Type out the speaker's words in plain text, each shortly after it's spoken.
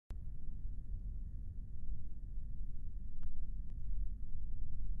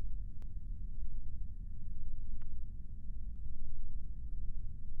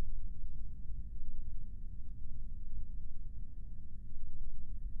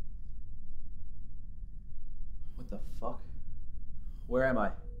the fuck? Where am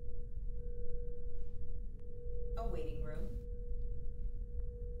I? A waiting room.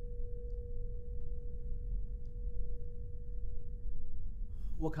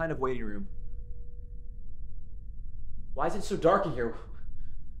 What kind of waiting room? Why is it so dark in here?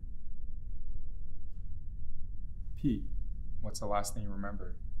 Pete, what's the last thing you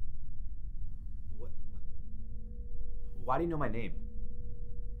remember? What? Why do you know my name?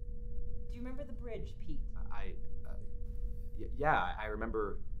 Do you remember the bridge, Pete? Yeah, I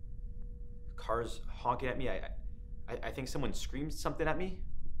remember cars honking at me. I think someone screamed something at me.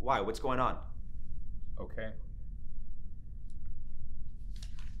 Why? What's going on? Okay.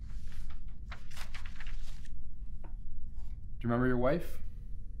 Do you remember your wife?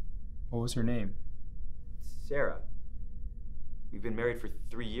 What was her name? Sarah. We've been married for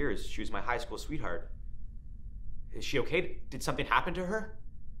 3 years. She was my high school sweetheart. Is she okay? Did something happen to her?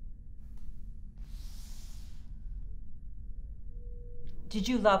 Did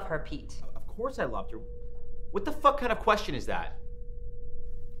you love her, Pete? Of course I loved her. What the fuck kind of question is that?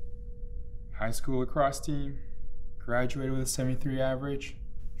 High school lacrosse team, graduated with a 73 average,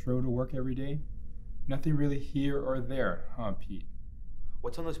 drove to work every day. Nothing really here or there, huh, Pete?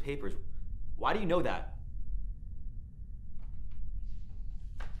 What's on those papers? Why do you know that?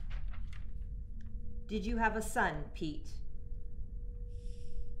 Did you have a son, Pete?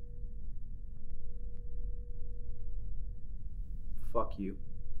 Fuck you.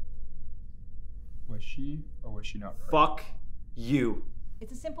 Was she or was she not pregnant? Fuck you.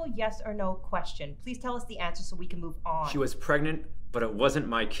 It's a simple yes or no question. Please tell us the answer so we can move on. She was pregnant, but it wasn't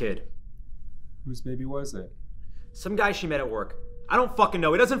my kid. Whose baby was it? Some guy she met at work. I don't fucking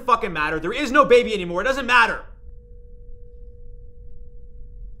know. It doesn't fucking matter. There is no baby anymore. It doesn't matter.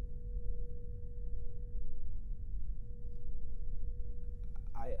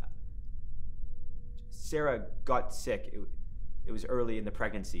 Sarah got sick. It was early in the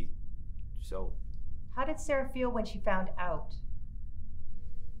pregnancy, so How did Sarah feel when she found out?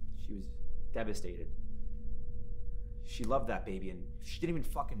 she was devastated. She loved that baby and she didn't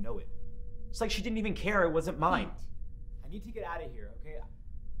even fucking know it. It's like she didn't even care it wasn't mine. Pete. I need to get out of here, okay?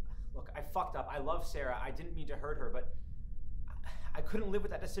 Look, I fucked up. I love Sarah. I didn't mean to hurt her, but I couldn't live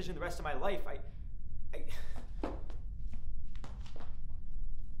with that decision the rest of my life.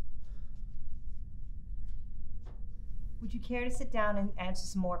 Would you care to sit down and answer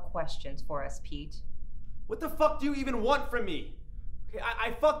some more questions for us, Pete? What the fuck do you even want from me? Okay,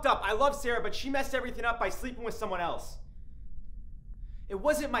 I fucked up. I love Sarah, but she messed everything up by sleeping with someone else. It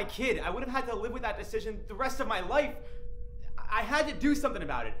wasn't my kid. I would have had to live with that decision the rest of my life. I had to do something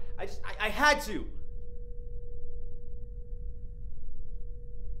about it. I had to.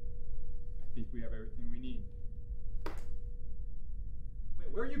 I think we have everything we need.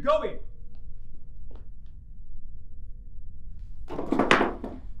 Wait, where are you going?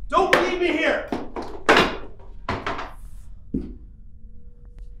 Don't leave me here!